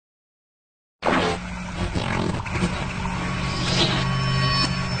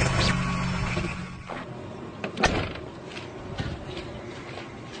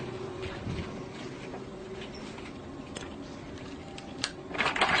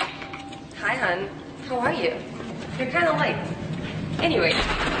Hi, hon. How are you? You're kind of late. Anyway,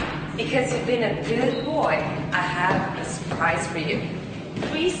 because you've been a good boy, I have a surprise for you.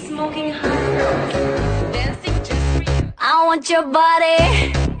 3 smoking hot girls dancing just for you. I want your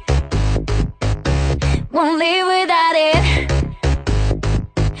body, won't live without it.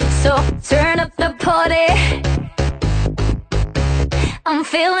 So turn up the party, I'm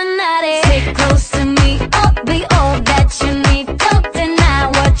feeling at it. Stay close to me, I'll be all that you need. Don't deny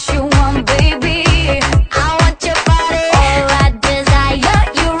what you want, baby. I want your body, all I desire.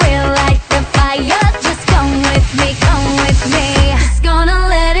 You real like the fire. Just come with me, come with me. Just gonna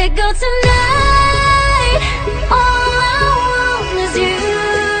let it go tonight. All I want is you.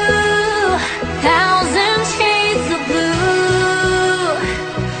 Thousand shades of blue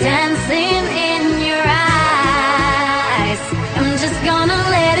dancing in your eyes. I'm just gonna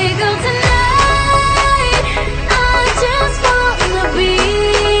let it go tonight. I just wanna be,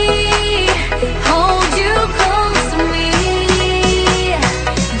 hold you close to me,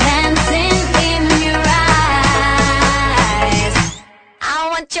 dancing in your eyes. I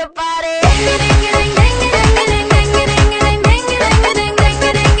want your body.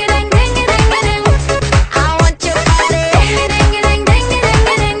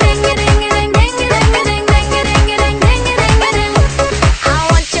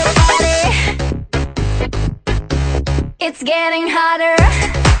 It's getting hotter,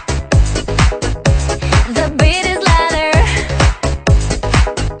 the beat is louder.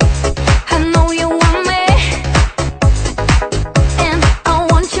 I know you want me, and I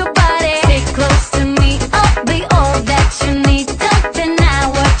want your body. Stay close to me, I'll be all that you need. Don't deny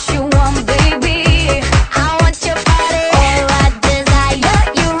what you want, baby. I want your body, all I desire.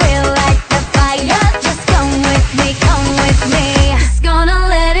 You real like the fire. Just come with me, come with me. Just gonna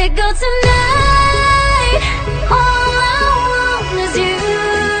let it go tonight. All I want is you.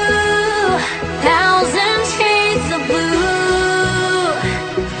 Thousand shades of blue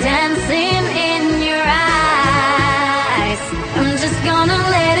dancing in your eyes. I'm just gonna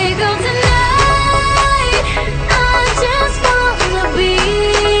let it go tonight. I just wanna be,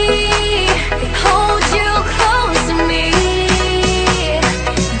 hold you close to me,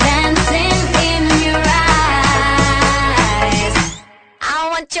 dancing in your eyes. I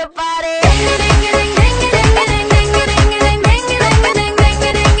want your body.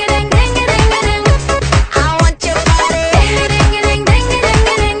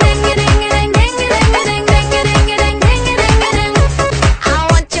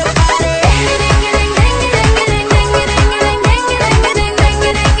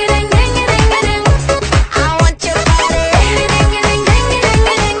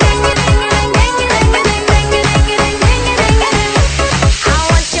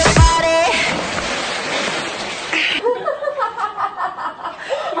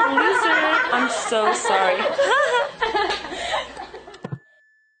 I'm so sorry.